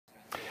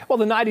Well,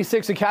 the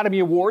 96 Academy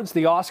Awards,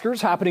 the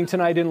Oscars, happening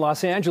tonight in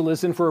Los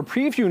Angeles. And for a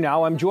preview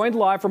now, I'm joined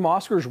live from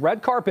Oscars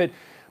red carpet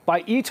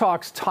by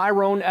Etalk's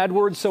Tyrone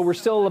Edwards. So we're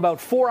still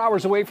about 4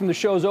 hours away from the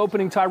show's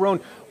opening. Tyrone,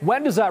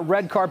 when does that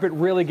red carpet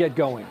really get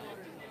going?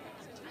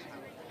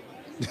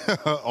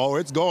 Oh,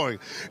 it's going.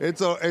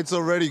 It's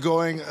already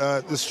going.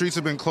 The streets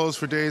have been closed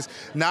for days.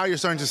 Now you're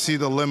starting to see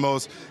the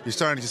limos. You're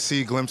starting to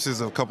see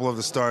glimpses of a couple of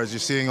the stars. You're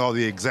seeing all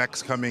the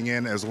execs coming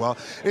in as well.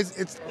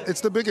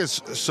 It's the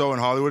biggest show in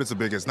Hollywood. It's the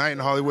biggest night in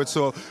Hollywood.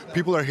 So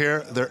people are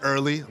here. They're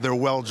early. They're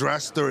well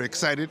dressed. They're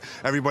excited.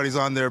 Everybody's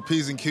on their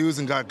P's and Q's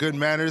and got good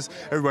manners.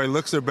 Everybody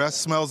looks their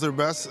best, smells their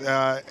best.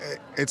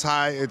 It's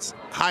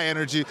high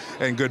energy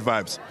and good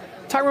vibes.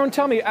 Tyrone,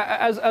 tell me,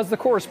 as the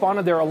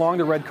correspondent there along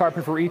the red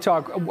carpet for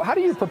Etalk, how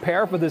do you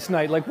prepare for this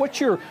night? Like, what's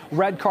your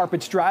red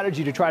carpet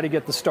strategy to try to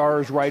get the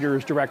stars,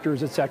 writers,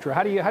 directors, etc.?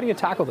 How do you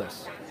tackle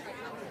this?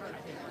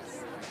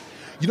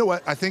 You know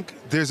what? I think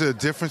there's a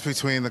difference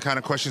between the kind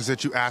of questions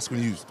that you ask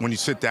when you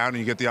sit down and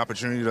you get the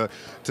opportunity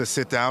to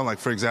sit down. Like,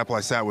 for example,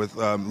 I sat with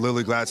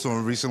Lily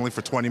Gladstone recently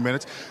for 20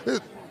 minutes.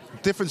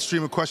 Different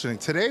stream of questioning.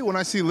 Today, when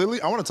I see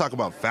Lily, I want to talk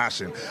about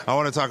fashion. I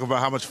want to talk about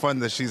how much fun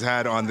that she's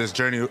had on this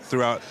journey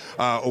throughout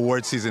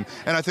award season.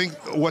 And I think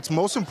what's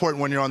most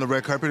important when you're on the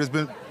red carpet has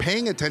been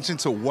paying attention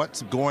to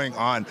what's going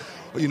on.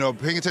 You know,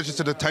 paying attention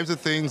to the types of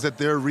things that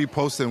they're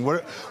reposting,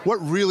 what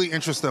really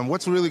interests them,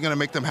 what's really going to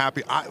make them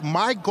happy.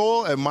 My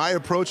goal and my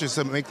approach is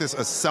to make this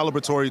a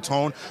celebratory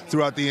tone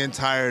throughout the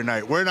entire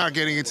night. We're not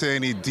getting into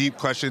any deep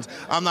questions.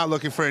 I'm not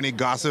looking for any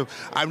gossip.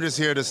 I'm just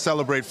here to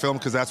celebrate film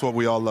because that's what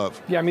we all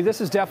love. Yeah, I mean, this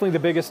is definitely the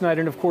biggest night.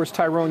 And of course,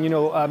 Tyrone, you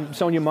know,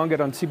 Sonia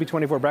Mungat on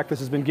CB24 Breakfast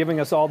has been giving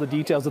us all the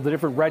details of the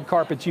different red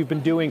carpets you've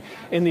been doing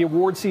in the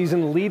award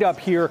season lead up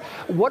here.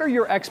 What are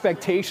your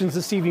expectations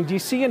this evening? Do you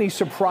see any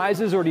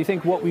surprises, or do you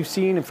think what we've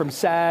seen from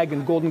SAG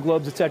and Golden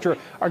Globes, et cetera,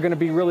 are going to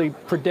be really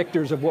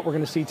predictors of what we're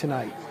going to see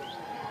tonight?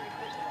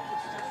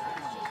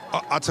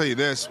 I'll tell you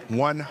this,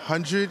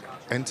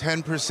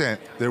 110%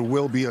 there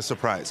will be a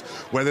surprise.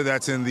 Whether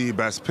that's in the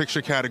Best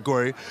Picture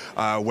category,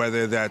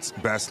 whether that's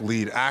Best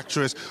Lead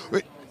Actress,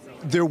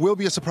 there will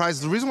be a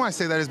surprise. The reason why I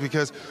say that is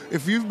because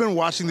if you've been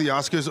watching the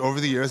Oscars over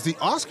the years, the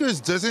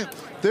Oscars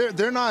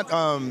they're not,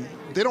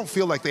 they don't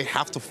feel like they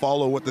have to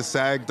follow what the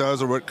SAG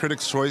does or what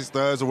Critics' Choice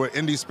does or what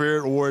Indie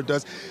Spirit Award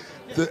does.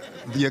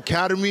 The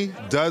Academy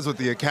does what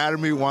the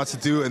Academy wants to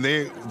do, and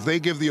they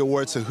give the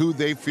awards to who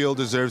they feel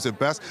deserves it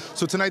best.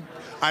 So tonight,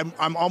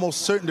 I'm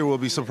almost certain there will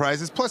be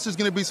surprises. Plus, there's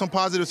going to be some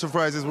positive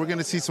surprises. We're going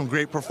to see some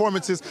great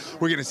performances.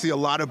 We're going to see a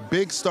lot of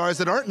big stars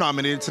that aren't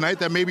nominated tonight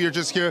that maybe are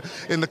just here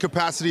in the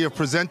capacity of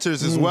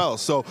presenters as well.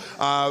 So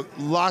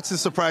lots of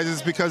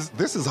surprises because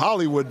this is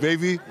Hollywood,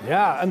 baby.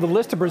 Yeah, and the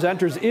list of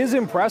presenters is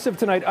impressive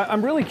tonight.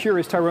 I'm really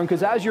curious, Tyrone,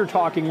 because as you're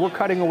talking, we're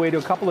cutting away to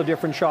a couple of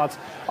different shots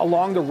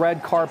along the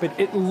red carpet.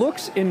 It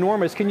looks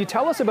enormous. Can you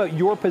tell us about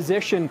your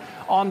position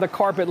on the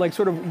carpet? Like,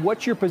 sort of,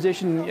 what's your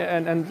position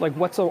and like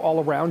what's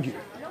all around you?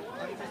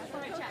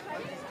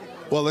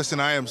 Well, listen,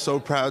 I am so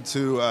proud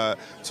to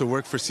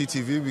work for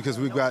CTV because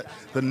we've got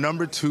the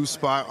 #2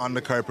 spot on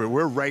the carpet.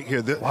 We're right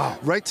here, wow.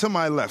 Right to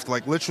my left,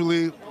 like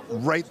literally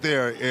right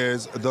there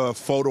is the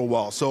photo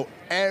wall. So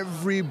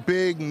every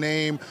big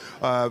name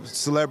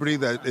celebrity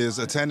that is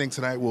attending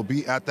tonight will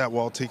be at that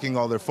wall taking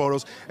all their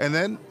photos. And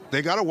then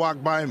they got to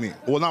walk by me.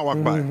 Well, not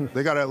walk by.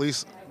 They got to at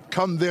least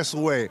come this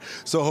way.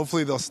 So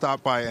hopefully they'll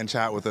stop by and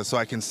chat with us so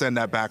I can send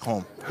that back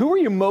home. Who are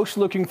you most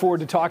looking forward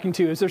to talking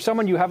to? Is there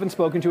someone you haven't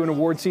spoken to in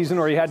award season,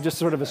 or you had just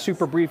sort of a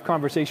super brief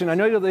conversation? I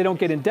know that they don't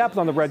get in depth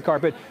on the red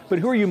carpet, but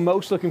who are you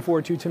most looking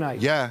forward to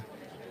tonight? Yeah.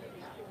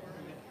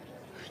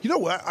 You know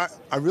what?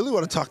 I really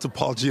want to talk to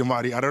Paul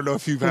Giamatti. I don't know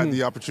if you've had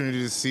the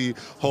opportunity to see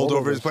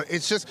Holdovers, but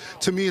it's just,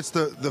 to me, it's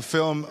the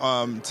film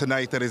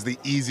tonight that is the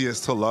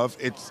easiest to love.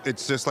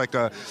 It's just like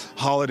a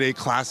holiday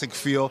classic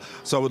feel.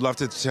 So I would love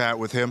to chat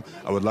with him.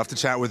 I would love to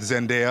chat with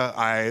Zendaya.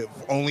 I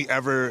only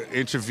ever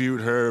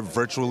interviewed her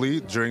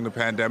virtually during the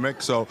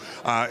pandemic, so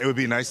it would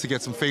be nice to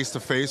get some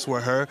face-to-face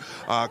with her.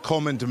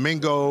 Coleman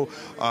Domingo.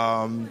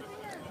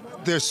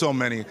 There's so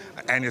many.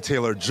 Anya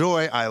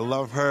Taylor-Joy. I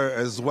love her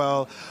as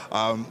well.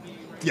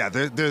 Yeah,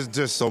 there's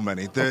just so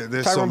many. There's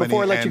Tyrone, so many.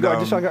 Before I let you go,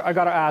 I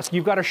got to ask,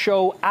 you've got a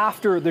show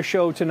after the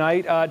show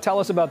tonight. Tell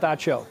us about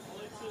that show.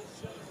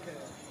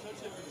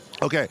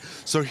 Okay,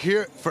 so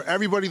here, for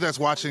everybody that's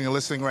watching and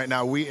listening right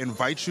now, we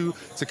invite you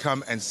to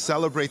come and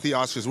celebrate the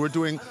Oscars. We're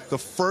doing the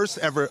first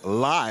ever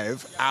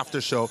live after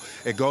show.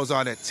 It goes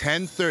on at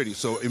 10:30.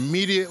 So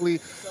immediately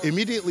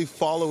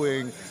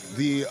following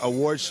the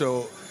award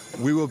show,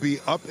 we will be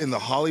up in the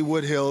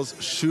Hollywood Hills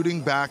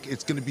shooting back.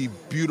 It's going to be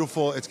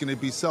beautiful. It's going to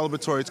be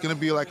celebratory. It's going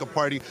to be like a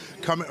party.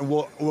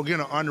 We're going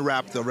to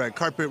unwrap the red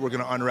carpet. We're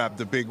going to unwrap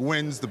the big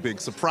wins, the big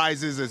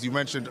surprises, as you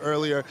mentioned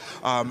earlier.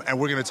 And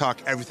we're going to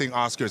talk everything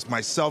Oscars.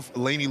 Myself,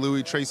 Lainey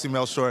Louie, Tracy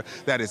Melshore.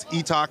 That is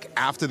Etalk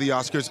after the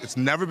Oscars. It's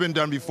never been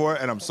done before,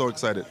 and I'm so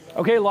excited.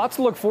 Okay, lots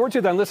to look forward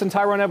to then. Listen,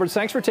 Tyrone Edwards,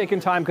 thanks for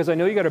taking time because I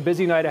know you got a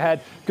busy night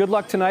ahead. Good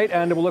luck tonight,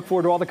 and we'll look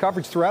forward to all the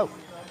coverage throughout.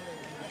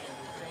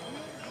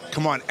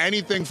 Come on,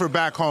 anything for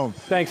back home.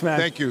 Thanks, man.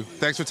 Thank you.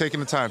 Thanks for taking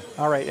the time.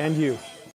 All right, and you.